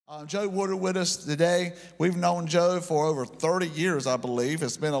Joe Woodard with us today. We've known Joe for over 30 years, I believe.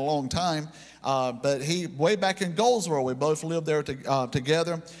 It's been a long time. But way back in Goldsboro, we both lived there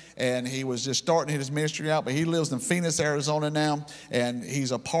together, and he was just starting his ministry out. But he lives in Phoenix, Arizona now, and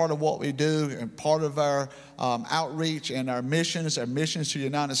he's a part of what we do and part of our outreach and our missions. Our missions to the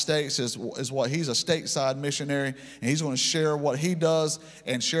United States is what he's a stateside missionary, and he's going to share what he does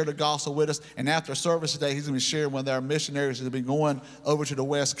and share the gospel with us. And after service today, he's going to be sharing with our missionaries who will be going over to the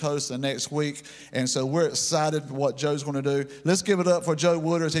West Coast the next week. And so we're excited for what Joe's going to do. Let's give it up for Joe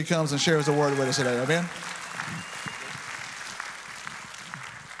Woodard as he comes and shares the word with us today. Amen.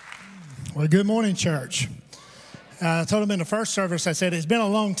 Well, good morning, church. I told him in the first service, I said, it's been a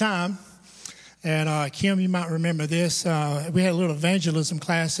long time. And Kim, you might remember this. We had a little evangelism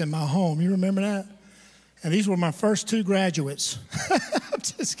class in my home. You remember that? And these were my first two graduates.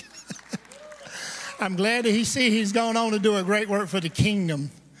 I'm glad that he's gone on to do a great work for the kingdom.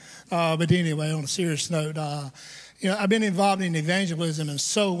 But anyway, on a serious note, I've been involved in evangelism and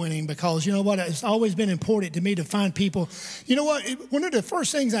soul winning because, you know what, it's always been important to me to find people. You know what, one of the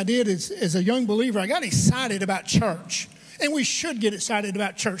first things I did as a young believer, I got excited about church. And we should get excited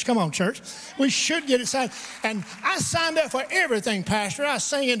about church. Come on, church. We should get excited. And I signed up for everything, Pastor. I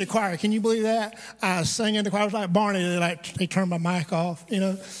sang in the choir. Can you believe that? I sang in the choir. It was like Barney. They turned my mic off,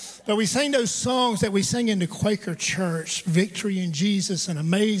 But we sang those songs that we sang in the Quaker church, Victory in Jesus and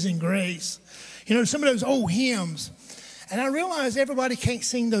Amazing Grace. Some of those old hymns. And I realized everybody can't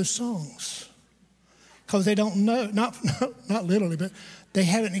sing those songs because they don't know, not literally, but they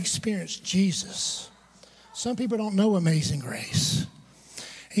haven't experienced Jesus. Some people don't know Amazing Grace.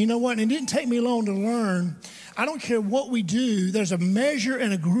 And you know what? And it didn't take me long to learn. I don't care what we do. There's a measure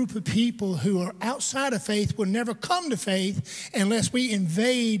and a group of people who are outside of faith will never come to faith unless we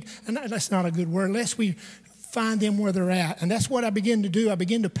invade, and that's not a good word, unless we find them where they're at. And that's what I begin to do. I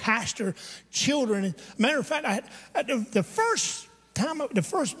begin to pastor children. And matter of fact, the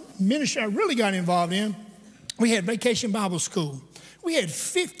first ministry I really got involved in, we had Vacation Bible School. We had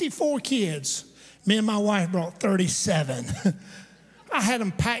 54 kids. Me and my wife brought 37. I had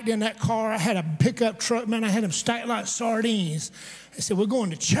them packed in that car. I had a pickup truck, man. I had them stacked like sardines. I said, we're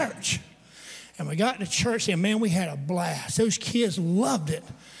going to church. And we got to church, and man, we had a blast. Those kids loved it.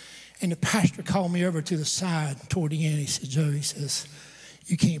 And the pastor called me over to the side toward the end. He said, Joe, he says,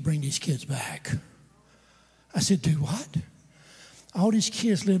 you can't bring these kids back. I said, do what? All these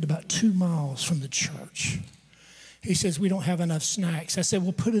kids lived about 2 miles from the church. He says, we don't have enough snacks. I said,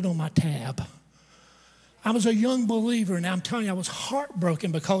 well, put it on my tab. I was a young believer, and I'm telling you, I was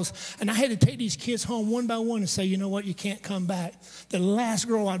heartbroken and I had to take these kids home one by one and say, you know what, you can't come back. The last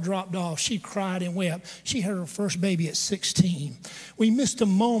girl I dropped off, she cried and wept. She had her first baby at 16. We missed a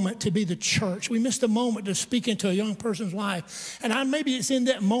moment to be the church. We missed a moment to speak into a young person's life. And maybe it's in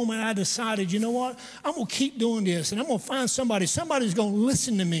that moment I decided, you know what, I'm going to keep doing this, and I'm going to find somebody's going to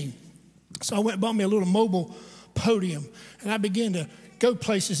listen to me. So I went and bought me a little mobile podium, and I began to go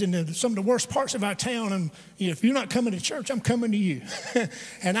places in some of the worst parts of our town, and if you're not coming to church, I'm coming to you.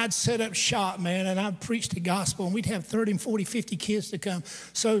 And I'd set up shop, man, and I'd preach the gospel, and we'd have 30 and 40, 50 kids to come.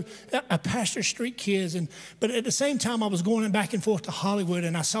 So I pastored street kids, but at the same time, I was going back and forth to Hollywood,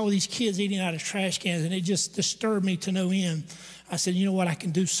 and I saw these kids eating out of trash cans, and it just disturbed me to no end. I said, you know what, I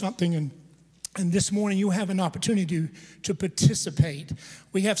can do something, and this morning you have an opportunity to participate.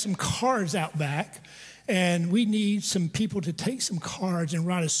 We have some cards out back. And we need some people to take some cards and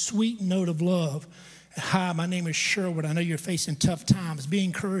write a sweet note of love. Hi, my name is Sherwood. I know you're facing tough times. Be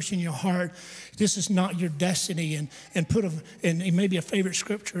encouraged in your heart. This is not your destiny. And put maybe a favorite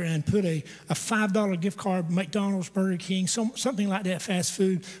scripture and put a $5 gift card, McDonald's, Burger King, something like that, fast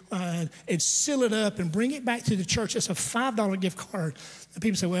food, and seal it up and bring it back to the church. It's a $5 gift card. And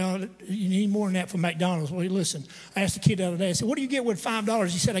people say, well, you need more than that for McDonald's. Well, listen, I asked the kid the other day, I said, what do you get with $5?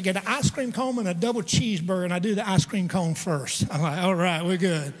 He said, I get an ice cream cone and a double cheeseburger, and I do the ice cream cone first. I'm like, all right, we're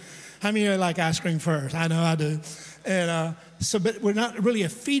good. How many of you like ice cream first? I know I do. And but we're not really a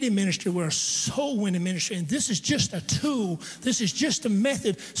feeding ministry. We're a soul winning ministry. And this is just a tool. This is just a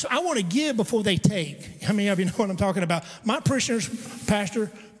method. So I want to give before they take. How many of you know what I'm talking about? My parishioners,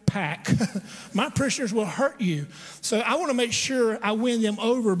 Pastor, pack. My parishioners will hurt you. So I want to make sure I win them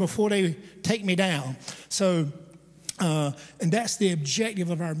over before they take me down. So, and that's the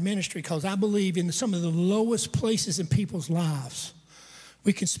objective of our ministry, because I believe in some of the lowest places in people's lives,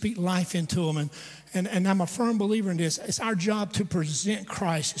 we can speak life into them. and I'm a firm believer in this, it's our job to present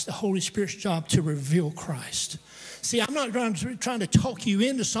Christ. It's the Holy Spirit's job to reveal Christ. See, I'm not trying to talk you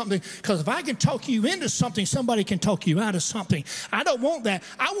into something, because if I can talk you into something, somebody can talk you out of something. I don't want that.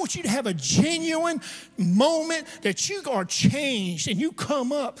 I want you to have a genuine moment that you are changed and you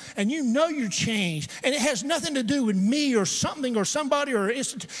come up and you know you're changed. And it has nothing to do with me or something or somebody or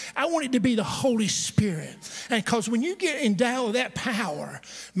I want it to be the Holy Spirit. And because when you get endowed with that power,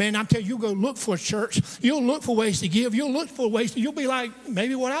 man, I'm telling you, you'll go look for a church. You'll look for ways to give. You'll look for ways you'll be like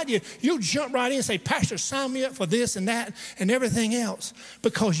maybe what I did. You'll jump right in and say, Pastor, sign me up for this and that and everything else,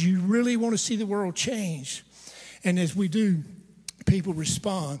 because you really want to see the world change. And as we do, people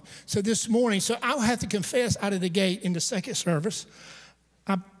respond. So this morning, I'll have to confess out of the gate in the second service,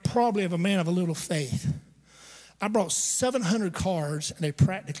 I probably have a man of a little faith. I brought 700 cards and they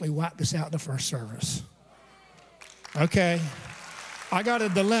practically wiped us out the first service. Okay, I got a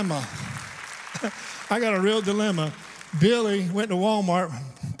dilemma. I got a real dilemma. Billy went to Walmart,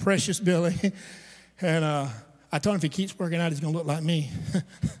 precious Billy, and I told him if he keeps working out, he's going to look like me.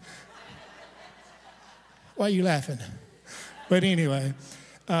 Why are you laughing? But anyway,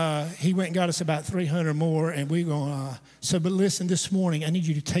 he went and got us about 300 more, and we're going but listen, this morning, I need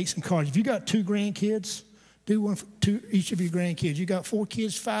you to take some cards. If you got 2 grandkids, do one for each of your grandkids. You got 4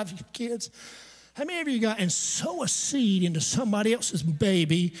 kids, 5 kids. How many of you got, and sow a seed into somebody else's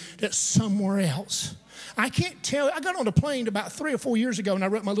baby that's somewhere else? I can't tell. I got on the plane about 3 or 4 years ago and I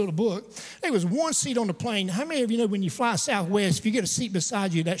wrote my little book. There was one seat on the plane. How many of you know when you fly Southwest, if you get a seat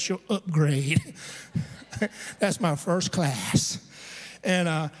beside you, that's your upgrade? That's my first class. And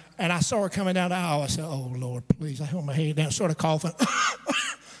I saw her coming down the aisle. I said, oh, Lord, please. I held my head down, started coughing.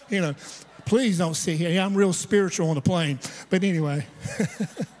 Please don't sit here. Yeah, I'm real spiritual on the plane. But anyway.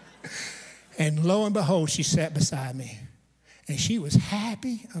 And lo and behold, she sat beside me. And she was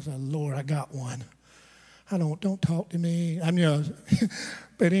happy. I said, Lord, I got one. Don't talk to me.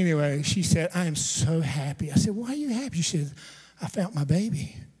 But anyway, she said, I am so happy. I said, why are you happy? She said, I found my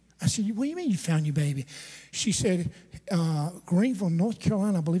baby. I said, what do you mean you found your baby? She said, Greenville, North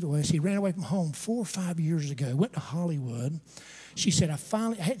Carolina, I believe it was. He ran away from home 4 or 5 years ago, went to Hollywood. She said, I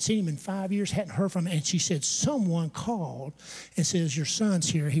hadn't seen him in 5 years, hadn't heard from him. And she said, someone called and says, your son's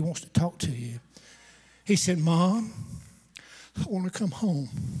here. He wants to talk to you. He said, Mom, I want to come home.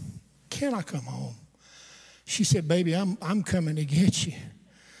 Can I come home? She said, baby, I'm coming to get you.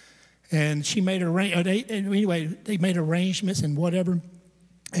 And she made they made arrangements and whatever.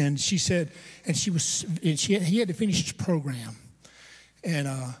 And she said, he had to finish his program. And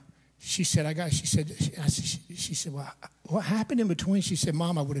she said, she said, well, what happened in between? She said,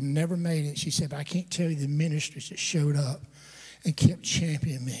 Mom, I would have never made it. She said, but I can't tell you the ministers that showed up and kept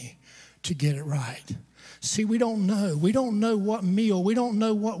championing me to get it right. See, we don't know. We don't know what meal. We don't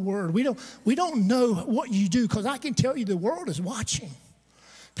know what word. We don't know what you do, because I can tell you the world is watching.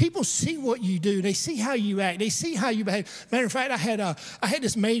 People see what you do. They see how you act. They see how you behave. Matter of fact, I had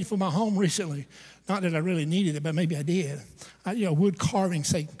this made for my home recently. Not that I really needed it, but maybe I did. Wood carving,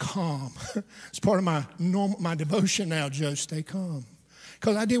 say calm. It's part of my devotion now, Joe, stay calm.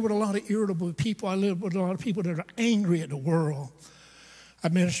 Because I deal with a lot of irritable people. I live with a lot of people that are angry at the world. I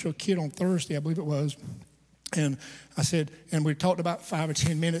ministered to a kid on Thursday, I believe it was. And I said, and we talked about 5 or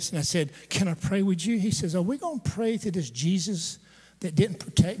 10 minutes, and I said, can I pray with you? He says, are we going to pray to this Jesus that didn't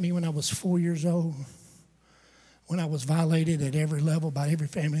protect me when I was 4 years old, when I was violated at every level by every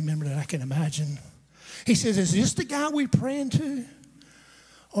family member that I can imagine? He says, is this the guy we're praying to?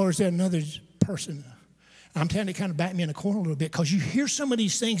 Or is there another person? I'm telling you, kind of back me in the corner a little bit, because you hear some of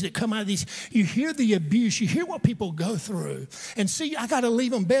these things that come out of these. You hear the abuse. You hear what people go through. And see, I got to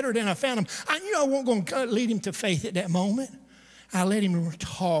leave them better than I found them. I knew I wasn't going to lead him to faith at that moment. I let him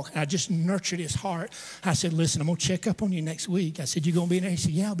talk. I just nurtured his heart. I said, listen, I'm going to check up on you next week. I said, you going to be there? He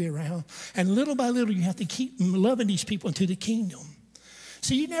said, yeah, I'll be around. And little by little, you have to keep loving these people into the kingdom.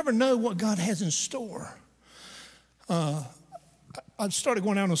 See, you never know what God has in store. I started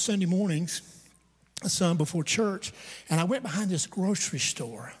going out on Sunday mornings, before church, and I went behind this grocery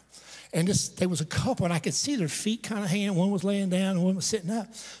store. And there was a couple, and I could see their feet kind of hanging. One was laying down, and one was sitting up.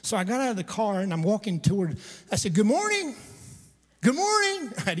 So I got out of the car, and I'm walking toward. I said, good morning. Good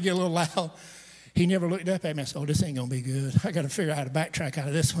morning. I had to get a little loud. He never looked up at me. I said, oh, this ain't going to be good. I got to figure out how to backtrack out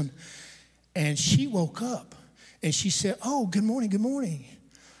of this one. And she woke up, and she said, oh, good morning, good morning.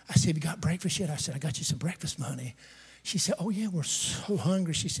 I said, you got breakfast yet? I said, I got you some breakfast money. She said, oh, yeah, we're so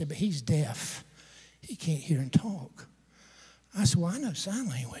hungry. She said, but he's deaf. He can't hear and talk. I said, well, I know sign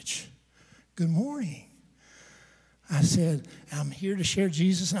language. Good morning. I said, I'm here to share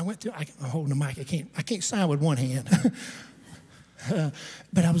Jesus. And I went through, I'm holding the mic. I can't sign with one hand.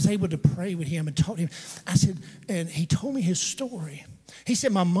 But I was able to pray with him and talk to him. I said, and he told me his story. He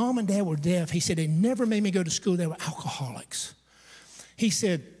said, my mom and dad were deaf. He said, they never made me go to school. They were alcoholics. He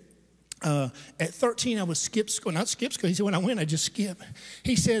said, at 13, I would skip school. Not skip school. He said, when I went, I just skip.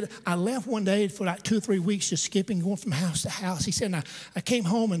 He said, I left one day for like 2 or 3 weeks just skipping, going from house to house. He said, I came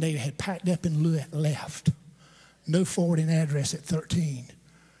home and they had packed up and left. No forwarding address at 13.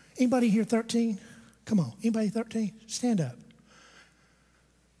 Anybody here 13? Come on. Anybody 13? Stand up.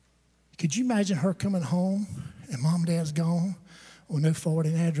 Could you imagine her coming home and mom and dad's gone with no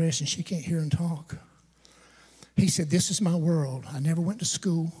forwarding address and she can't hear him talk? He said, this is my world. I never went to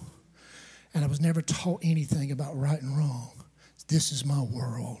school and I was never taught anything about right and wrong. This is my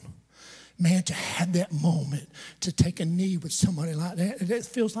world. Man, to have that moment, to take a knee with somebody like that, it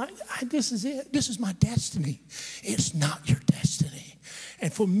feels like this is it. This is my destiny. It's not your destiny.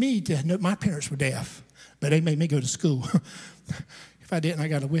 And for me to know, my parents were deaf, but they made me go to school. If I didn't, I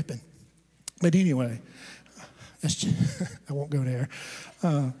got a whipping. But anyway, I won't go there.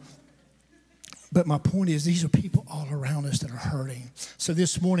 But my point is, these are people all around us that are hurting. So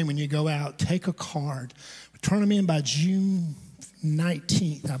this morning when you go out, take a card. Turn them in by June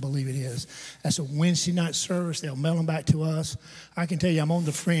 19th, I believe it is. That's a Wednesday night service. They'll mail them back to us. I can tell you, I'm on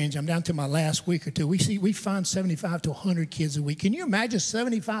the fringe. I'm down to my last week or two. We find 75 to 100 kids a week. Can you imagine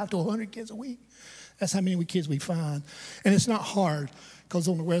 75 to 100 kids a week? That's how many kids we find. And it's not hard, because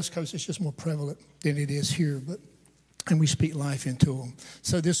on the West Coast, it's just more prevalent than it is here. And we speak life into them.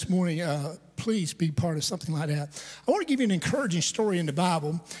 So this morning, please be part of something like that. I want to give you an encouraging story in the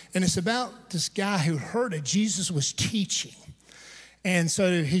Bible, and it's about this guy who heard that Jesus was teaching. And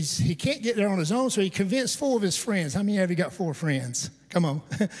so he can't get there on his own, so he convinced 4 of his friends. How many of you got 4 friends? Come on.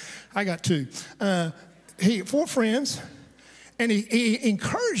 I got 2. 4 friends. And he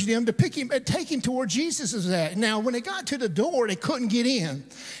encouraged them to pick him and take him to where Jesus is at. Now, when they got to the door, they couldn't get in.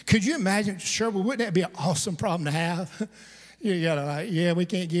 Could you imagine, Sherwood, wouldn't that be an awesome problem to have? You got to we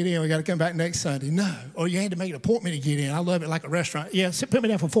can't get in. We got to come back next Sunday. No. Or you had to make an appointment to get in. I love it like a restaurant. Yeah, put me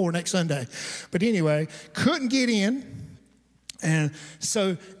down for 4 next Sunday. But anyway, couldn't get in. And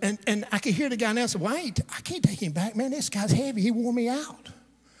so, and I could hear the guy now say, well, I can't take him back, man. This guy's heavy. He wore me out.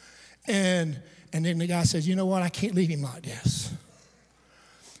 And then the guy says, you know what? I can't leave him like this.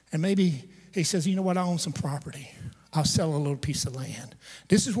 And maybe he says, you know what? I own some property. I'll sell a little piece of land.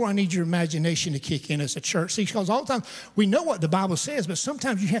 This is where I need your imagination to kick in as a church. See, because all the time we know what the Bible says, but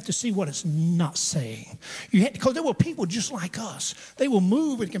sometimes you have to see what it's not saying. Because there were people just like us. They will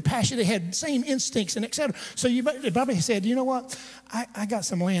move with compassion. They had the same instincts and et cetera. So the Bible said, you know what? I got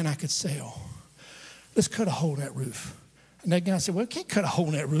some land I could sell. Let's cut a hole in that roof. And that guy said, well, I can't cut a hole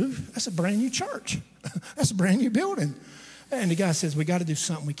in that roof. That's a brand new church. That's a brand new building. And the guy says, we got to do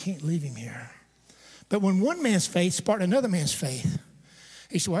something. We can't leave him here. But when one man's faith sparked another man's faith,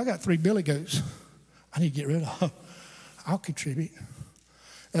 he said, well, I got 3 billy goats I need to get rid of. I'll contribute.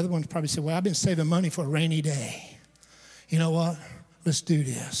 The other one probably said, well, I've been saving money for a rainy day. You know what? Let's do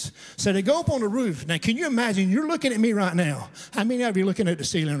this. So they go up on the roof. Now, can you imagine? You're looking at me right now. How many of you are looking at the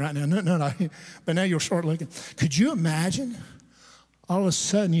ceiling right now? No. But now you'll start looking. Could you imagine? All of a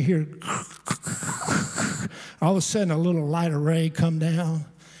sudden you hear, all of a sudden a little light array come down,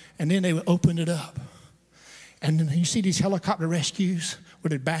 and then they would open it up. And then you see these helicopter rescues where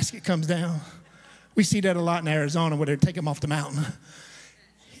the basket comes down. We see that a lot in Arizona where they take them off the mountain.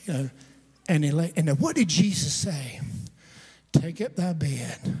 You know, and then what did Jesus say? Take up thy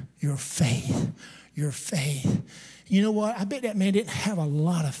bed, your faith, your faith. You know what? I bet that man didn't have a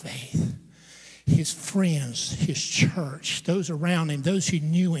lot of faith. His friends, his church, those around him, those who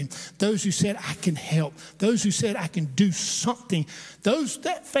knew him, those who said, I can help, those who said, I can do something.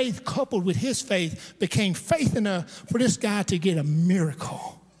 That faith coupled with his faith became faith enough for this guy to get a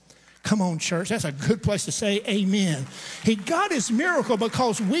miracle. Come on, church. That's a good place to say amen. He got his miracle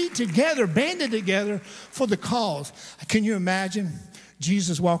because we together banded together for the cause. Can you imagine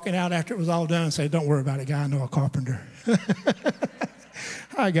Jesus walking out after it was all done and say, don't worry about it, guy. I know a carpenter.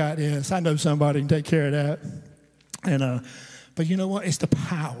 I got this. I know somebody can take care of that. But you know what? It's the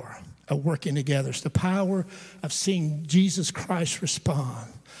power of working together. It's the power of seeing Jesus Christ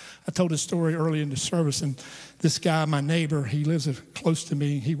respond. I told a story early in the service, and this guy, my neighbor, he lives close to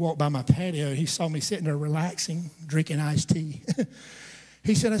me. He walked by my patio. He saw me sitting there relaxing, drinking iced tea.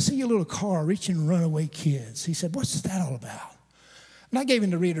 He said, I see your little car reaching runaway kids. He said, what's that all about? And I gave him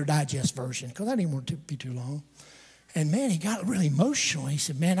the Reader Digest version because I didn't want it to be too long. And, man, he got really emotional. He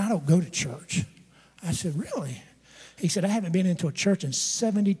said, man, I don't go to church. I said, really? He said, I haven't been into a church in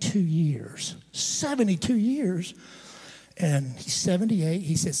 72 years. 72 years. And he's 78.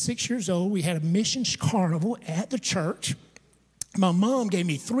 He said, 6 years old, we had a missions carnival at the church. My mom gave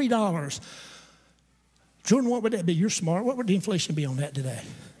me $3. Jordan, what would that be? You're smart. What would the inflation be on that today?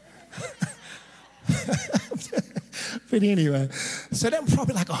 But anyway, so that was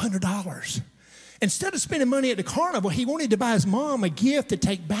probably like $100. Instead of spending money at the carnival, he wanted to buy his mom a gift to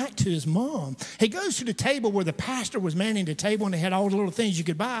take back to his mom. He goes to the table where the pastor was manning the table, and they had all the little things you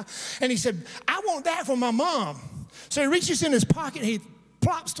could buy. And he said, I want that for my mom. So he reaches in his pocket, and he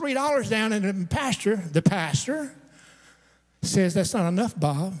plops $3 down, and the pastor says, that's not enough,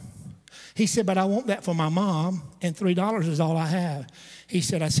 Bob. He said, but I want that for my mom, and $3 is all I have. He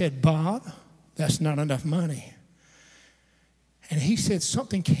said, I said, Bob, that's not enough money. And he said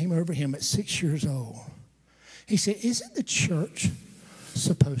something came over him at 6 years old. He said, isn't the church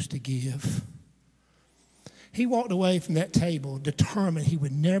supposed to give? He walked away from that table determined he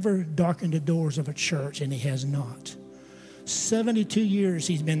would never darken the doors of a church, and he has not. 72 years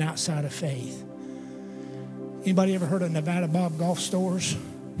he's been outside of faith. Anybody ever heard of Nevada Bob Golf Stores?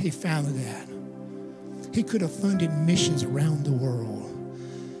 He founded that. He could have funded missions around the world,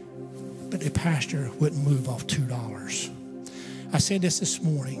 but the pastor wouldn't move off $2. I said this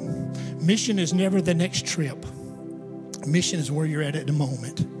morning. Mission is never the next trip. Mission is where you're at the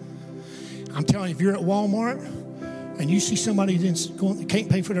moment. I'm telling you, if you're at Walmart and you see somebody that can't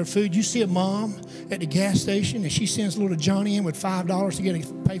pay for their food, you see a mom at the gas station and she sends little Johnny in with $5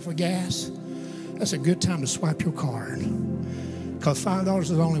 to pay for gas, that's a good time to swipe your card. Because $5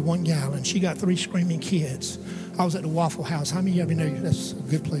 is only 1 gallon. She got 3 screaming kids. I was at the Waffle House. How many of you know that's a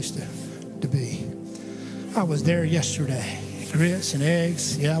good place to be? I was there yesterday. Grits and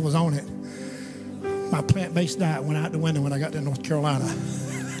eggs. Yeah, I was on it. My plant-based diet went out the window when I got to North Carolina.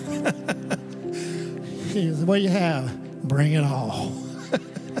 What do you have? Bring it all.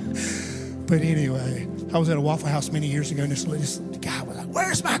 But anyway, I was at a Waffle House many years ago, and this guy was like,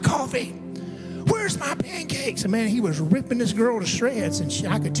 where's my coffee? Where's my pancakes? And man, he was ripping this girl to shreds, and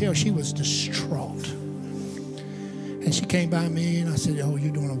I could tell she was distraught. And she came by me, and I said, oh,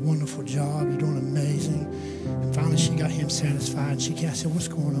 you're doing a wonderful job. You're doing amazing. And finally, she got him satisfied. I said, what's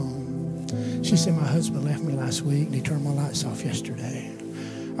going on? She said, my husband left me last week, and he turned my lights off yesterday.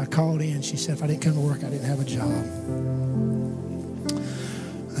 I called in. She said, if I didn't come to work, I didn't have a job.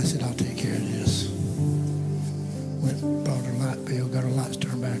 I said, I'll take care of this. Went and brought her light bill, got her lights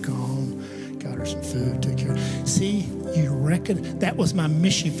turned back on, got her some food, took care of her. See, you reckon that was my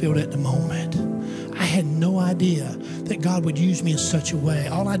mission field at the moment. I had no idea that God would use me in such a way.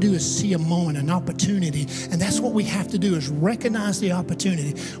 All I do is see a moment, an opportunity, and that's what we have to do is recognize the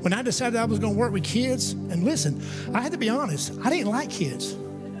opportunity. When I decided I was going to work with kids, and listen, I had to be honest, I didn't like kids.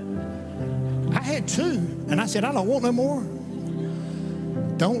 I had 2, and I said, I don't want no more.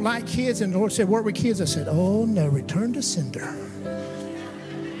 Don't like kids, and the Lord said, work with kids. I said, oh no, return to sender.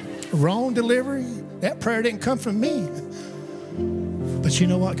 Wrong delivery. That prayer didn't come from me. But you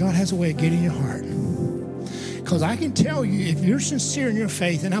know what? God has a way of getting your heart. Because I can tell you, if you're sincere in your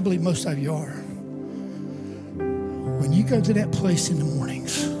faith, and I believe most of you are, when you go to that place in the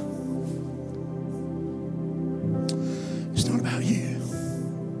mornings, it's not about you.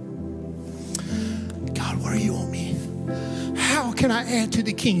 God, where do you want me? How can I add to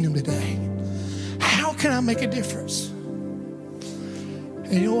the kingdom today? How can I make a difference?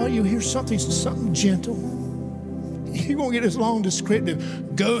 And you know what? You'll hear something gentle. You won't get this long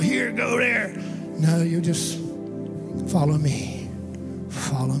descriptive, go here, go there. No, you'll just follow me,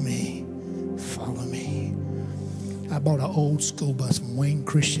 follow me, follow me. I bought an old school bus from Wayne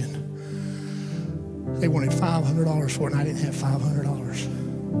Christian. They wanted $500 for it, and I didn't have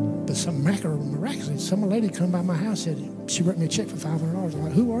 $500. But some miraculously, some lady come by my house, said she wrote me a check for $500. I'm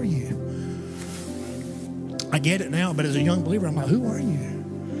like, who are you? I get it now, but as a young believer, I'm like, who are you?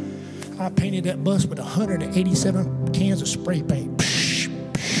 I painted that bus with 187 cans of spray paint.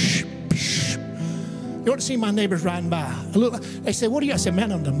 You ought to see my neighbors riding by. They said, what do you? I said,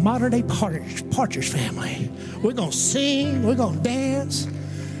 man, I'm the modern day Partridge family. We're going to sing. We're going to dance.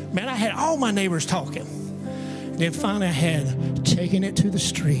 Man, I had all my neighbors talking. Then finally I had taken it to the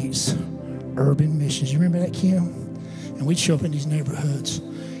streets. Urban missions. You remember that, Kim? And we'd show up in these neighborhoods.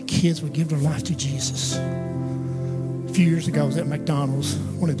 Kids would give their life to Jesus. A few years ago, I was at McDonald's.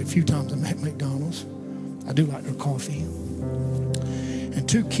 One of the few times I'm at McDonald's. I do like their coffee. And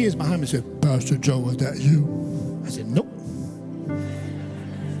 2 kids behind me said, Pastor Joe, was that you? I said, nope.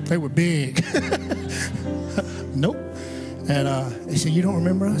 They were big. Nope. And they said, you don't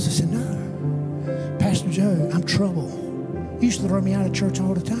remember us? I said, no. Pastor Joe, I'm trouble. You used to throw me out of church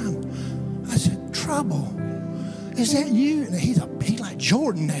all the time. I said, trouble? Is that you? And he's like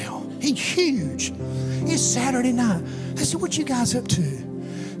Jordan now. He's huge. It's Saturday night. I said, what you guys up to?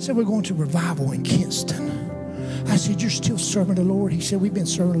 I said, we're going to revival in Kinston. I said, you're still serving the Lord? He said, we've been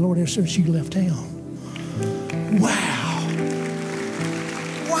serving the Lord ever since you left town. Wow.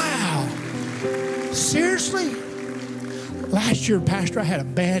 Wow. Seriously? Last year, Pastor, I had a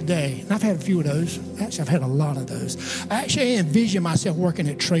bad day. And I've had a few of those. Actually, I've had a lot of those. I actually envision myself working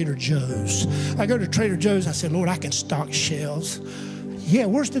at Trader Joe's. I go to Trader Joe's. I said, Lord, I can stock shelves. Yeah,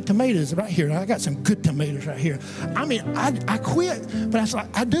 where's the tomatoes? Right here. I got some good tomatoes right here. I mean, I quit. But I was like,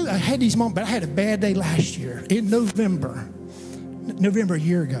 I had these moments. But I had a bad day last year in November a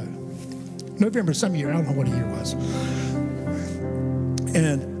year ago. November some year. I don't know what the year was.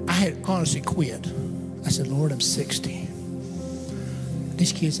 And I had honestly quit. I said, Lord, I'm 60.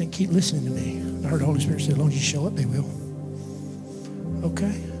 These kids didn't keep listening to me. I heard the Holy Spirit say, as long as you show up, they will.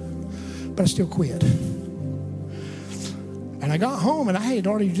 Okay. But I still quit. And I got home, and I had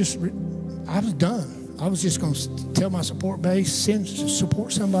already I was done. I was just going to tell my support base,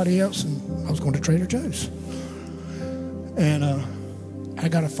 support somebody else, and I was going to Trader Joe's. And I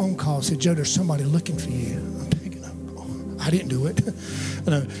got a phone call. It said, Joe, there's somebody looking for you. I'm thinking, oh, I didn't do it.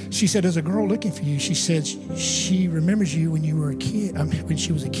 And she said, there's a girl looking for you. She said she remembers you when you were a kid. When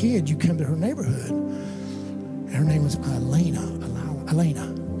she was a kid, you come to her neighborhood. And her name was Elena.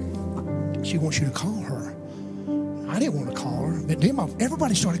 She wants you to call her. I didn't want to call her, but then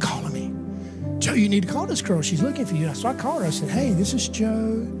everybody started calling me. Joe, you need to call this girl. She's looking for you. So I called her. I said, hey, this is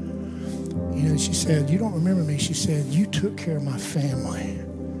Joe. You know, she said, you don't remember me. She said, you took care of my family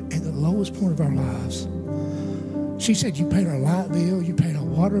at the lowest point of our lives. She said, you paid our light bill, you paid our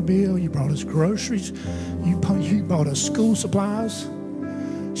water bill, you brought us groceries, you bought us school supplies.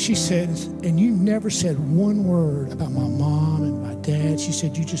 She said, and you never said one word about my mom and my dad. She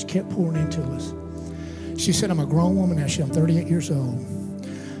said, you just kept pouring into us. She said, I'm a grown woman now. I'm 38 years old.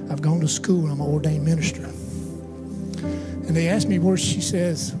 I've gone to school and I'm an ordained minister. And they asked me where's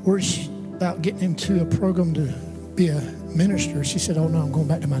she about getting into a program to be a minister. She said, oh no, I'm going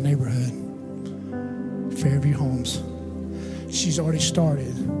back to my neighborhood. Fairview Homes. She's already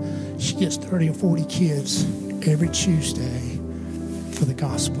started. She gets 30 or 40 kids every Tuesday for the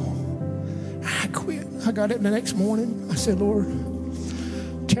gospel. I quit. I got up the next morning. I said, Lord,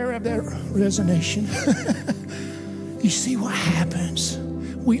 tear up that resignation. You see what happens?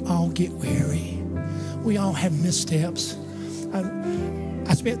 We all get weary. We all have missteps.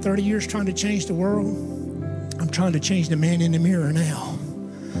 I spent 30 years trying to change the world. I'm trying to change the man in the mirror now.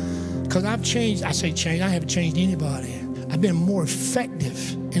 Because I've changed. I say change. I haven't changed anybody. I've been more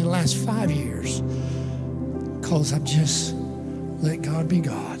effective in the last 5 years because I've just let God be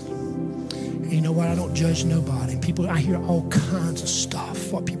God. And you know what? I don't judge nobody. I hear all kinds of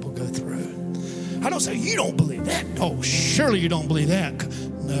stuff, what people go through. I don't say, you don't believe that. Oh, surely you don't believe that.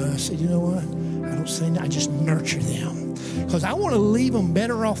 No, I said, you know what? I don't say that. I just nurture them. Because I want to leave them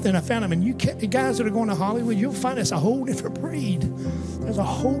better off than I found them. And you guys that are going to Hollywood, you'll find it's a whole different breed. There's a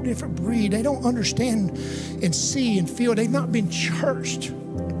whole different breed. They don't understand and see and feel. They've not been churched.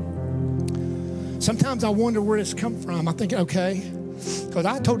 Sometimes I wonder where it's come from. I'm thinking, okay, because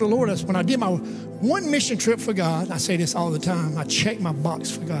I told the Lord this when I did my one mission trip for God. I say this all the time. I check my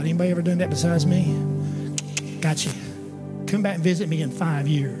box for God. Anybody ever done that besides me? Got you. Come back and visit me in 5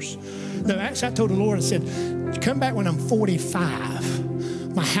 years. No, actually, I told the Lord, I said, come back when I'm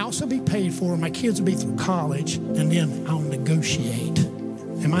 45. My house will be paid for. My kids will be through college. And then I'll negotiate.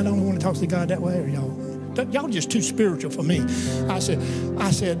 Am I the only one that talks to God that way? Or y'all? Y'all just too spiritual for me. I said,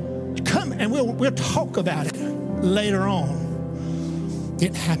 come and we'll talk about it later on.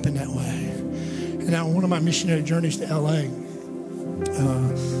 Didn't happen that way. And on one of my missionary journeys to LA,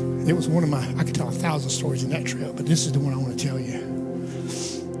 it was I could tell 1,000 stories in that trip, but this is the one I want to tell you.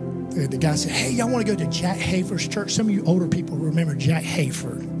 The guy said, hey, y'all want to go to Jack Hayford's church? Some of you older people remember Jack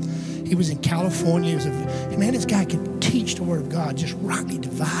Hayford. He was in California. Man, this guy could teach the Word of God, just rightly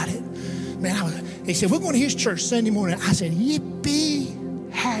divide it. Man, they said, we're going to his church Sunday morning. I said,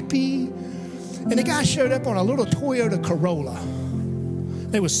 yippee, happy. And the guy showed up on a little Toyota Corolla.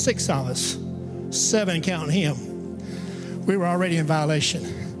 There was 6 of us, 7 counting him. We were already in violation.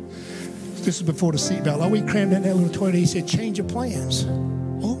 This is before the seatbelt. Oh, we crammed in that little Toyota. He said, change your plans.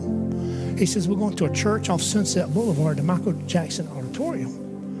 Oh. He says, we're going to a church off Sunset Boulevard, the Michael Jackson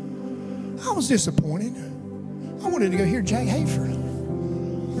Auditorium. I was disappointed. I wanted to go hear Jack Hayford.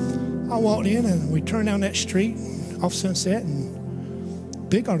 I walked in and we turned down that street off Sunset and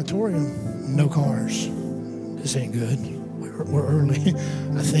big auditorium, no cars. This ain't good. We're early,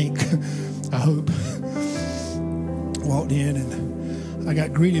 I think. I hope. Walked in and I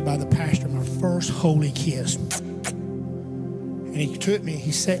got greeted by the pastor, my first holy kiss. And he took me,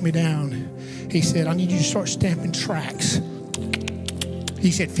 he sat me down. He said, I need you to start stamping tracts. He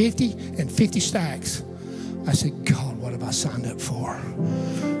said 50 and 50 stacks I said, God, what have I signed up for?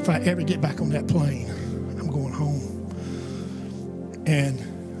 If I ever get back on that plane, I'm going home.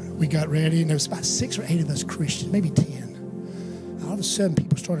 And we got ready, and there was about 6 or 8 of us Christians, maybe 10. All of a sudden,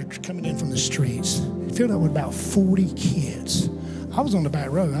 people started coming in from the streets. It filled up with about 40 kids. I was on the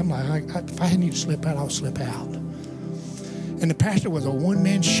back row. I'm like, if I need to slip out, I'll slip out. And the pastor was a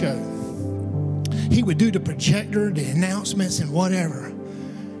one-man show. He would do the projector, the announcements, and whatever.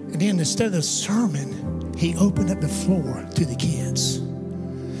 And then instead of the sermon, he opened up the floor to the kids.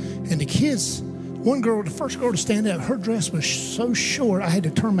 And the kids, one girl, the first girl to stand up, her dress was so short, I had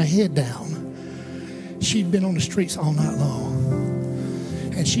to turn my head down. She'd been on the streets all night long.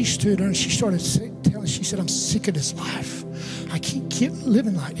 And she stood there and she started telling, she said, I'm sick of this life. I keep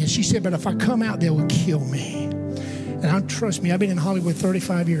living like this. She said, but if I come out, they will kill me. And trust me, I've been in Hollywood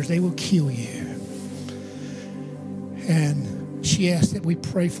 35 years. They will kill you. And she asked that we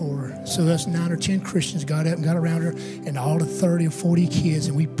pray for her. So us 9 or 10 Christians got up and got around her, and all the 30 or 40 kids,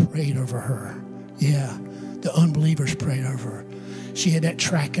 and we prayed over her. Yeah, the unbelievers prayed over her. She had that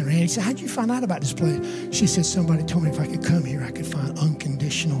track in her hand. He said, how'd you find out about this place? She said, somebody told me if I could come here, I could find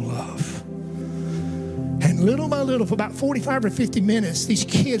unconditional love. And little by little, for about 45 or 50 minutes, these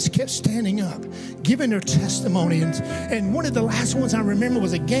kids kept standing up, giving their testimony. And one of the last ones I remember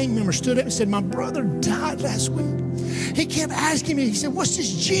was a gang member stood up and said, my brother died last week. He kept asking me, he said, what's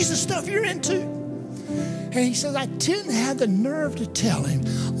this Jesus stuff you're into? And he says, I didn't have the nerve to tell him,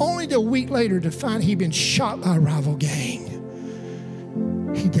 only a week later to find he'd been shot by a rival gang.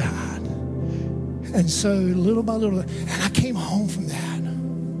 He died. And so little by little, and I came home from that.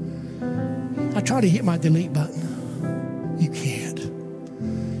 I tried to hit my delete button. You can't.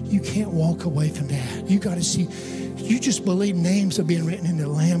 You can't walk away from that. You got to see, you just believe names are being written in the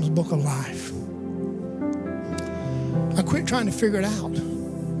Lamb's Book of Life. I quit trying to figure it out.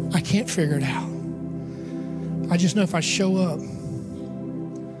 I can't figure it out. I just know if I show up,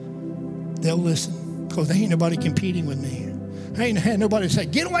 they'll listen, because there ain't nobody competing with me. I ain't had nobody say,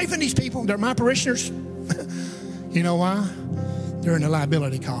 get away from these people. They're my parishioners. You know why? They're in the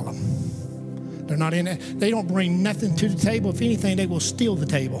liability column. They're not in it. They don't bring nothing to the table. If anything, they will steal the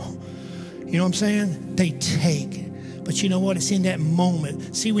table. You know what I'm saying? They take. But you know what? It's in that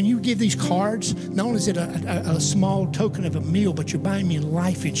moment. See, when you give these cards, not only is it a small token of a meal, but you're buying me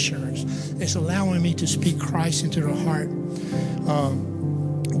life insurance. It's allowing me to speak Christ into their heart.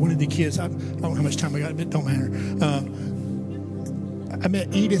 One of the kids, I don't know how much time I got, but it don't matter. I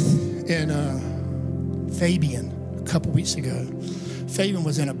met Edith and Fabian a couple weeks ago. Fabian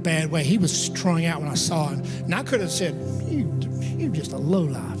was in a bad way. He was strung out when I saw him. And I could have said, you just a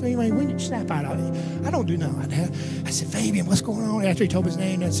lowlife. Anyway, when you snap out of it, I don't do nothing. I said, Fabian, what's going on? After he told me his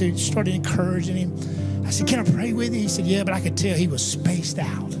name, I said, started encouraging him. I said, can I pray with you? He said, yeah, but I could tell he was spaced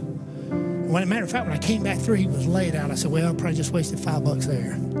out. And as a matter of fact, when I came back through, he was laid out. I said, well, I probably just wasted $5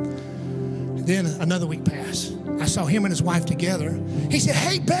 there. Then another week passed. I saw him and his wife together. He said,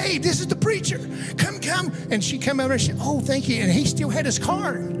 hey, babe, this is the preacher. Come. And she came over and said, oh, thank you. And he still had his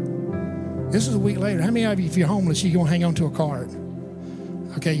card. This is a week later. How many of you, if you're homeless, you're going to hang on to a card?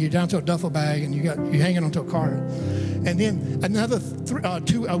 Okay, you're down to a duffel bag and you're hanging on to a card. And then another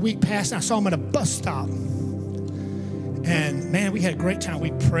a week passed, and I saw him at a bus stop. And, man, we had a great time.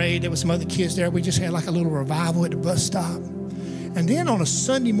 We prayed. There was some other kids there. We just had like a little revival at the bus stop. And then on a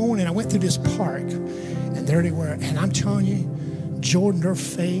Sunday morning, I went through this park, and there they were. And I'm telling you, Jordan, their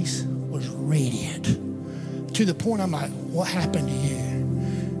face was radiant. To the point I'm like, what happened to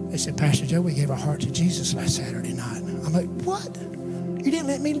you? They said, Pastor Joe, we gave our heart to Jesus last Saturday night. I'm like, what? You didn't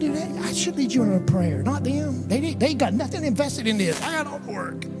let me do that? I should lead you in a prayer, not them. They got nothing invested in this. I got all the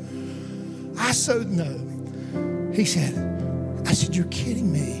work. I so know. He said, I said, you're kidding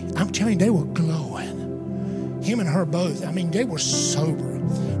me. I'm telling you, they were glowing. Him and her both. I mean, they were sober.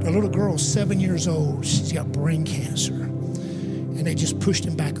 The little girl's 7 years old. She's got brain cancer. And they just pushed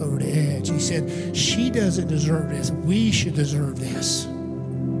him back over the edge. He said, she doesn't deserve this. We should deserve this.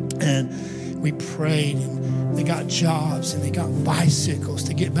 And we prayed, and they got jobs, and they got bicycles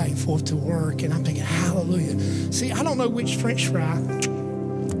to get back and forth to work. And I'm thinking, hallelujah. See, I don't know which French fry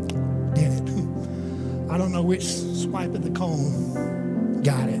did it. I don't know which swipe of the cone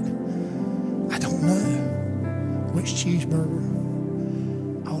got it. I don't know which cheeseburger.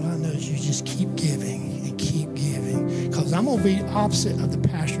 All I know is you just keep giving and keep giving. Because I'm going to be opposite of the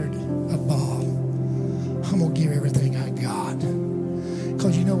pastor of Bob. I'm going to give everything I got.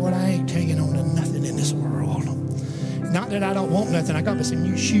 Because you know what? I ain't taking on to nothing in this world. Not that I don't want nothing. I got me some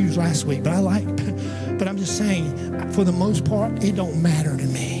new shoes last week, but but I'm just saying, for the most part, it don't matter to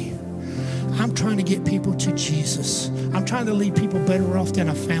me. I'm trying to get people to Jesus. I'm trying to leave people better off than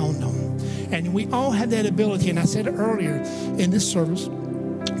I found them. And we all have that ability. And I said it earlier in this service,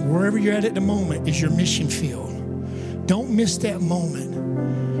 wherever you're at the moment is your mission field. Don't miss that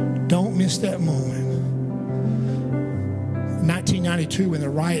moment. Don't miss that moment. 1992, when the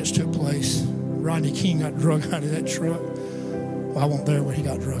riots took place, Rodney King got drug out of that truck. Well, I wasn't there when he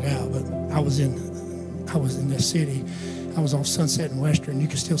got drug out, but I was in that city. I was off Sunset and Western. You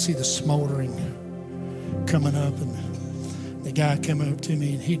could still see the smoldering coming up, and the guy came up to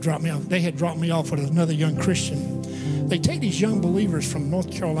me and he dropped me off. They had dropped me off with another young Christian. They take these young believers from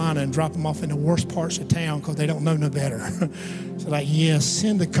North Carolina and drop them off in the worst parts of town because they don't know no better. So like, yes,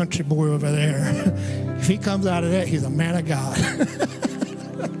 send the country boy over there. If he comes out of that, he's a man of God.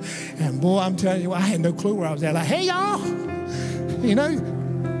 And boy, I'm telling you, I had no clue where I was at. Like, hey, y'all. You know,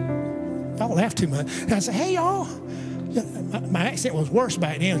 y'all laugh too much. And I said, hey, y'all. My accent was worse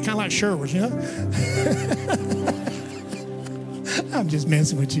back then, kind of like Sherwood's, you know. I'm just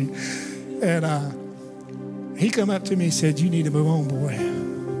messing with you. And he come up to me and said, you need to move on, boy.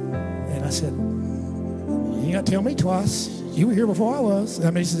 And I said, you got to tell me twice. You were here before I was.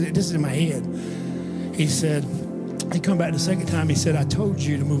 I mean, this is in my head. He said, he come back the second time. He said, I told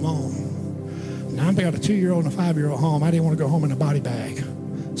you to move on. Now, I've got a 2-year-old and a 5-year-old home. I didn't want to go home in a body bag.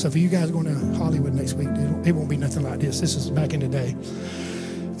 So for you guys going to Hollywood next week, it won't be nothing like this. This is back in the day.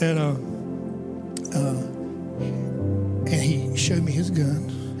 And he showed me his gun.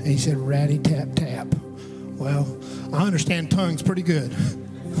 And he said, ratty tap tap. Well, I understand tongues pretty good.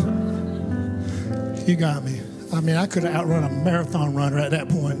 You got me. I mean, I could have outrun a marathon runner at that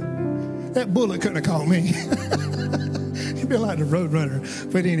point. That bullet couldn't have caught me. He'd been like the road runner.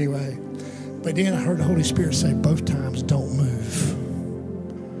 But anyway. But then I heard the Holy Spirit say both times, don't move.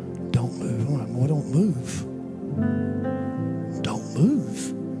 Don't move. I'm like, well, don't move. Don't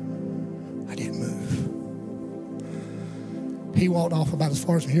move. I didn't move. He walked off about as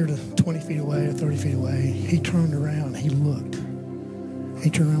far as from here to 20 feet away or 30 feet away. He turned around. He looked.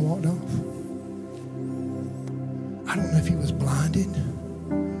 He turned around and walked off. I don't know if he was blinded.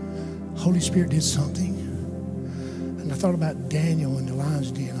 Holy Spirit did something. And I thought about Daniel in the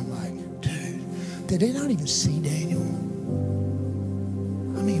lion's den. I'm like, dude, did they not even see Daniel?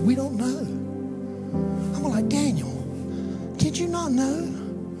 I mean, we don't know. I'm like, Daniel, did you not know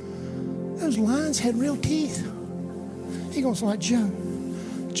those lions had real teeth? He goes like, Joe,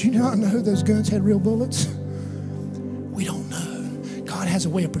 did you not know those guns had real bullets? We don't know. God has a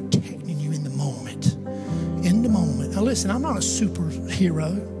way of protecting you in the moment. In the moment. Now listen, I'm not a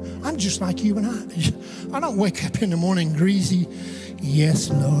superhero. I'm just like you and I don't wake up in the morning greasy. Yes,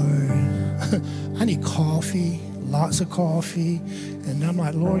 Lord. I need coffee, lots of coffee. And I'm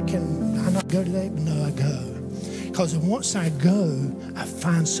like, Lord, can I not go today? No, I go. Because once I go, I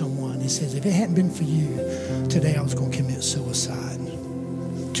find someone that says, if it hadn't been for you, today I was going to commit suicide.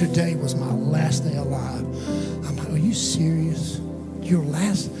 Today was my last day alive. I'm like, are you serious? Your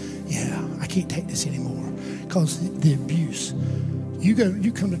last? Yeah, I can't take this anymore. Because the abuse. You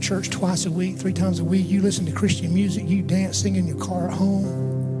come to church twice a week, 3 times a week. You listen to Christian music. You dance, sing in your car at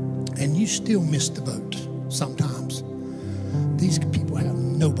home. And you still miss the boat sometimes. These people have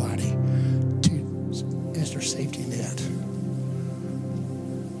nobody as their safety net.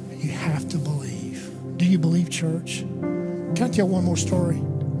 You have to believe. Do you believe, church? Can I tell one more story?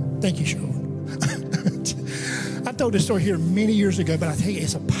 Thank you, Sherwood. I told this story here many years ago, but I tell you,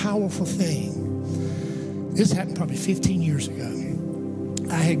 it's a powerful thing. This happened probably 15 years ago.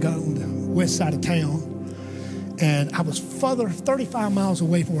 I had gone on the west side of town, and I was further 35 miles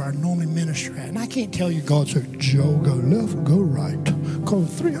away from where I normally minister at. And I can't tell you, God said, Joe, go left, go right. Go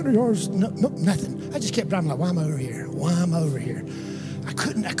 300 yards, no, nothing. I just kept driving like, why am I over here? Why am I over here? I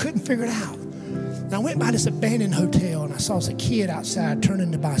couldn't figure it out. And I went by this abandoned hotel, and I saw this kid outside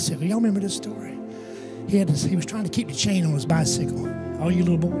turning the bicycle. Y'all remember this story? He was trying to keep the chain on his bicycle. All you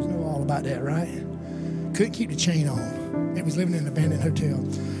little boys know all about that, right? Couldn't keep the chain on. He was living in an abandoned hotel.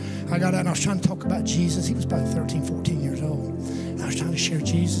 I got out and I was trying to talk about Jesus. He was probably 13, 14 years old. And I was trying to share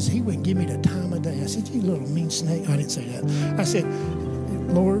Jesus. He wouldn't give me the time of day. I said, you little mean snake. I didn't say that. I said,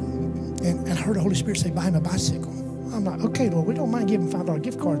 Lord, and I heard the Holy Spirit say, buy him a bicycle. I'm like, okay, Lord, we don't mind giving $5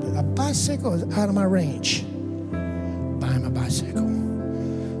 gift card, but a bicycle is out of my range. Buy him a bicycle.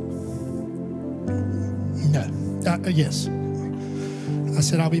 No. Yes. I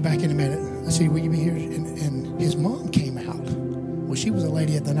said, I'll be back in a minute. I said, will you be here? And his mom came out. Well, she was a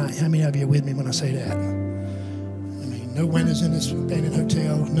lady of the night. How many of you are with me when I say that? I mean, no windows in this abandoned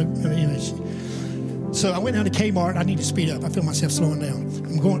hotel. So I went down to Kmart. I need to speed up. I feel myself slowing down.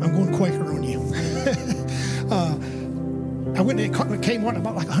 I'm going Quaker on you. I went to Kmart and I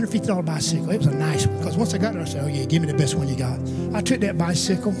bought like a $150 bicycle. It was a nice one. Because once I got there, I said, oh, yeah, give me the best one you got. I took that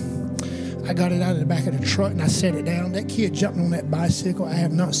bicycle. I got it out of the back of the truck and I set it down. That kid jumped on that bicycle. I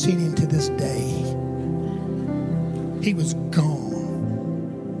have not seen him to this day. He was gone.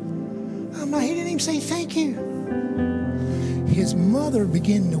 I'm like, he didn't even say thank you. His mother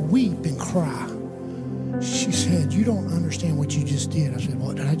began to weep and cry. She said, you don't understand what you just did. I said,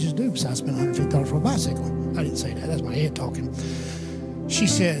 what did I just do besides spend $150 for a bicycle? I didn't say that. That's my head talking. She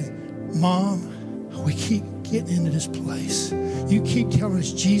said, Mom, we keep getting into this place. You keep telling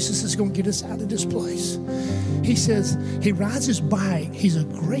us Jesus is going to get us out of this place. He says he rides his bike. He's a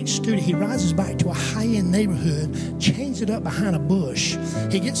great student. He rides his bike to a high-end neighborhood, chains it up behind a bush.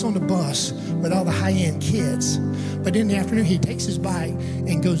 He gets on the bus with all the high-end kids. But in the afternoon, he takes his bike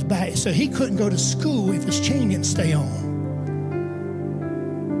and goes back. So he couldn't go to school if his chain didn't stay on.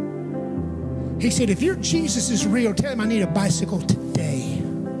 He said, if your Jesus is real, tell him I need a bicycle today.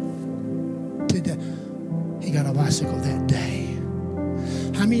 Today. He got a bicycle that day.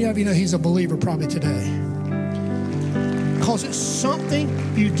 How many of you know he's a believer probably today? Because it's something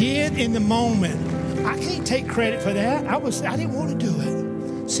you did in the moment. I can't take credit for that. I didn't want to do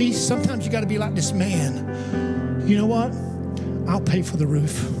it. See, sometimes you got to be like this man. You know what? I'll pay for the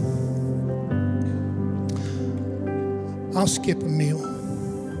roof. I'll skip a meal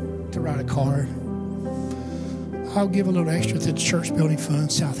to write a card. I'll give a little extra to the church building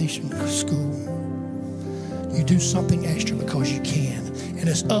fund, Southeastern School. You do something extra because you can. And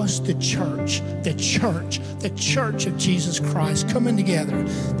it's us, the church of Jesus Christ coming together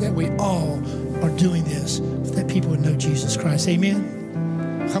that we all are doing this, that people would know Jesus Christ.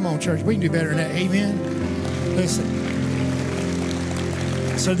 Amen? Come on, church. We can do better than that. Amen? Listen.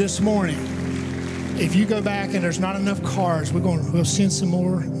 So this morning, if you go back and there's not enough cars, we'll send some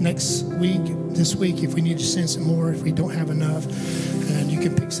more next week, this week, if we need to send some more, if we don't have enough. And you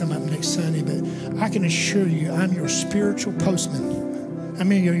can pick some up next Sunday. But I can assure you, I'm your spiritual postman. I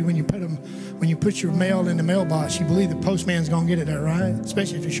mean, when you put your mail in the mailbox, you believe the postman's going to get it there, right?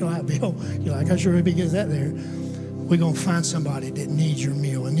 Especially if you show out bill. You're like, I sure hope he gets that there. We're going to find somebody that needs your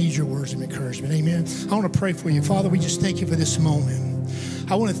meal and needs your words of encouragement. Amen. I want to pray for you. Father, we just thank you for this moment.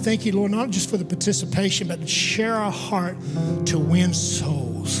 I want to thank you, Lord, not just for the participation, but to share our heart to win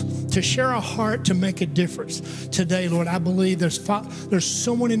souls, to share our heart to make a difference. Today, Lord, I believe there's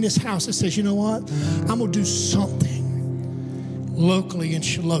someone in this house that says, you know what? I'm going to do something locally in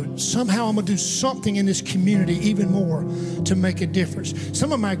Charlotte. Somehow I'm going to do something in this community even more to make a difference.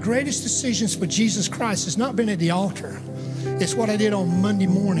 Some of my greatest decisions for Jesus Christ has not been at the altar. It's what I did on Monday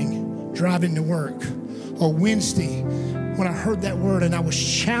morning driving to work, or Wednesday when I heard that word and I was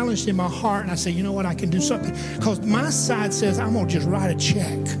challenged in my heart, and I said, you know what, I can do something. Because my side says I'm going to just write a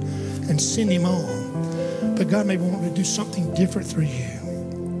check and send him on. But God may want to do something different through you.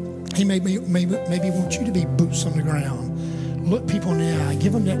 He may want you to be boots on the ground. Look people in the eye,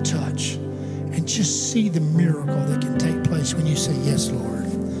 give them that touch, and just see the miracle that can take place when you say, yes, Lord.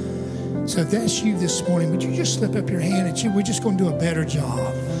 So if that's you this morning, would you just slip up your hand and we're just going to do a better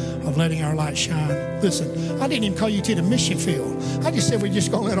job of letting our light shine. Listen, I didn't even call you to the mission field. I just said we're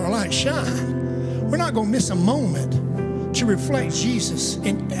just going to let our light shine. We're not going to miss a moment to reflect Jesus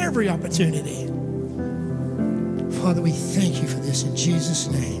in every opportunity. Father, we thank you for this in Jesus'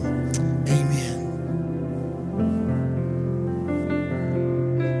 name. Amen.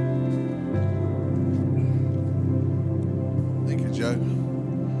 Thank you, Joe.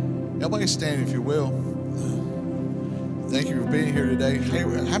 Everybody stand if you will. Thank you for being here today. Hey,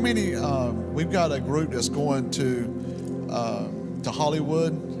 how many? We've got a group that's going to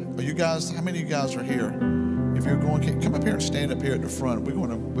Hollywood. Are you guys? How many of you guys are here? If you're going, come up here and stand up here at the front. We're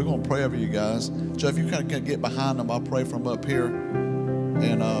going to pray over you guys. Joe, if you kind of get behind them, I'll pray from up here. And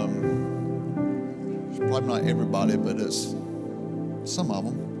it's probably not everybody, but it's some of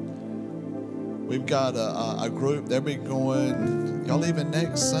them. We've got a group. They'll be going. Y'all leaving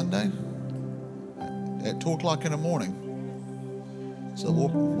next Sunday at 2:00 in the morning. So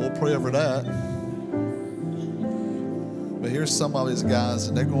we'll pray over that. But here's some of these guys,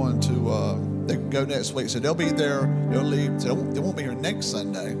 and they're going to they go next week. So they'll be there. They'll leave. So they won't be here next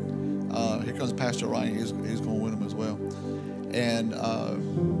Sunday. Here comes Pastor Ryan. He's going with them as well. And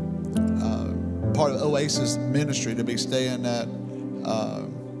part of Oasis ministry to be staying at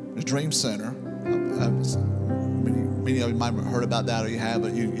the Dream Center. Many of you might have heard about that, or you have,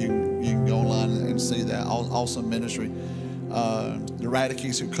 but you can go online and see that. Awesome ministry. The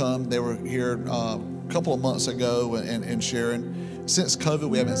Radickies who come, they were here a couple of months ago and sharing. Since COVID,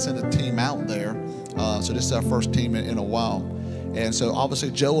 we haven't sent a team out there. So this is our first team in a while. And so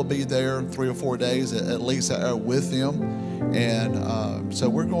obviously Joe will be there 3 or 4 days at least with them. And so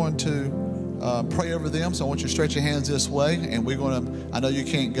we're going to pray over them. So I want you to stretch your hands this way, and we're going to, I know you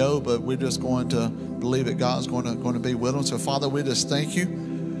can't go, but we're just going to believe that God's going to be with them. So Father, we just thank you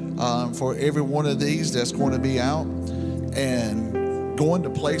for every one of these that's going to be out and going to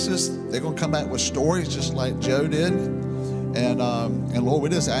places. They're going to come back with stories just like Joe did. And Lord, we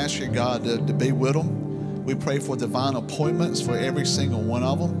just ask you, God, to be with them. We pray for divine appointments for every single one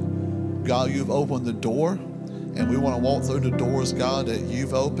of them. God, you've opened the door, and we want to walk through the doors, God, that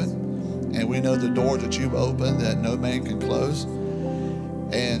you've opened. And we know the door that you've opened that no man can close.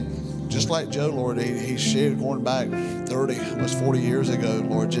 And just like Joe, Lord, he shared going back 30, almost 40 years ago,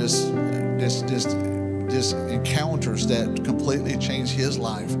 Lord, just encounters that completely changed his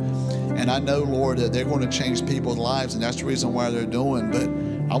life. And I know, Lord, that they're going to change people's lives, and that's the reason why they're doing. But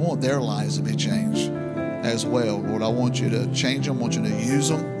I want their lives to be changed as well, Lord. I want you to change them. I want you to use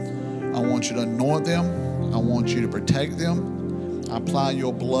them. I want you to anoint them. I want you to protect them. I apply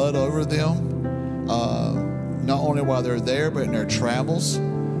your blood over them, not only while they're there, but in their travels.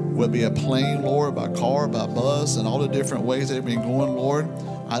 Whether it be a plane, Lord, by car, by bus, and all the different ways they've been going, Lord.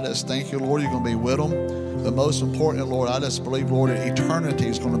 I just thank you, Lord, you're going to be with them. But most important, Lord, I just believe, Lord, that eternity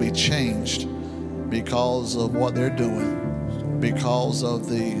is going to be changed because of what they're doing, because of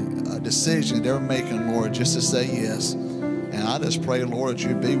the decision they're making, Lord, just to say yes. And I just pray, Lord, that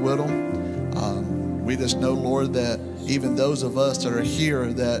you be with them. We just know, Lord, that even those of us that are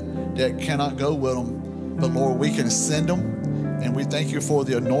here that cannot go with them, but Lord, we can send them. And we thank you for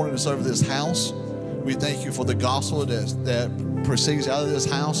the anointing that's over this house. We thank you for the gospel that proceeds out of this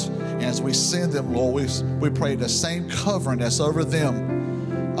house. And as we send them, Lord, we pray the same covering that's over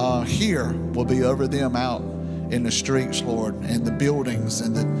them here will be over them out in the streets, Lord, and the buildings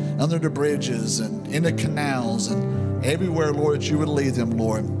and under the bridges and in the canals and everywhere, Lord, that you would lead them,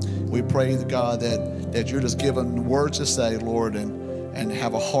 Lord. We pray, God, that you're just giving words to say, Lord, and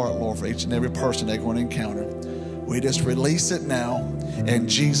have a heart, Lord, for each and every person they're going to encounter. We just release it now in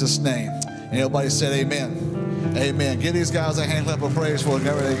Jesus' name. And everybody said amen. Amen. Give these guys a hand clap of praise for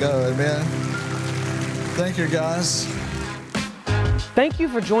wherever they go. Amen. Thank you, guys. Thank you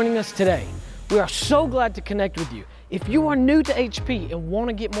for joining us today. We are so glad to connect with you. If you are new to HP and want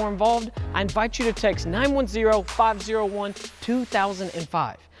to get more involved, I invite you to text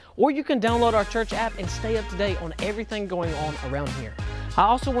 910-501-2005. Or you can download our church app and stay up to date on everything going on around here. I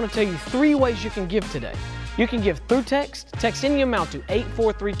also want to tell you 3 ways you can give today. You can give through text. Text any amount to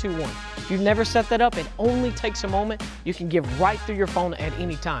 84321. If you've never set that up, it only takes a moment. You can give right through your phone at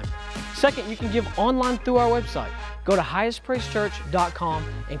any time. Second, you can give online through our website. Go to highestpraisechurch.com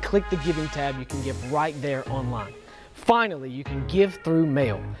and click the giving tab. You can give right there online. Finally, you can give through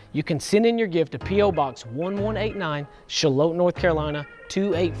mail. You can send in your gift to P.O. Box 1189, Charlotte, North Carolina,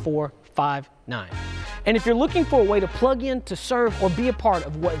 28459. And if you're looking for a way to plug in, to serve, or be a part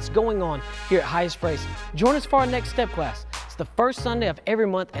of what's going on here at Highest Praise, join us for our next step class. It's the first Sunday of every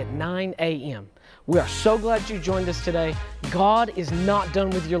month at 9 a.m. We are so glad you joined us today. God is not done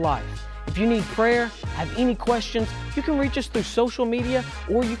with your life. If you need prayer, have any questions, you can reach us through social media,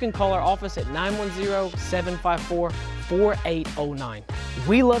 or you can call our office at 910-754-4809.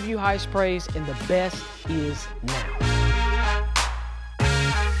 We love you, Highest Praise, and the best is now.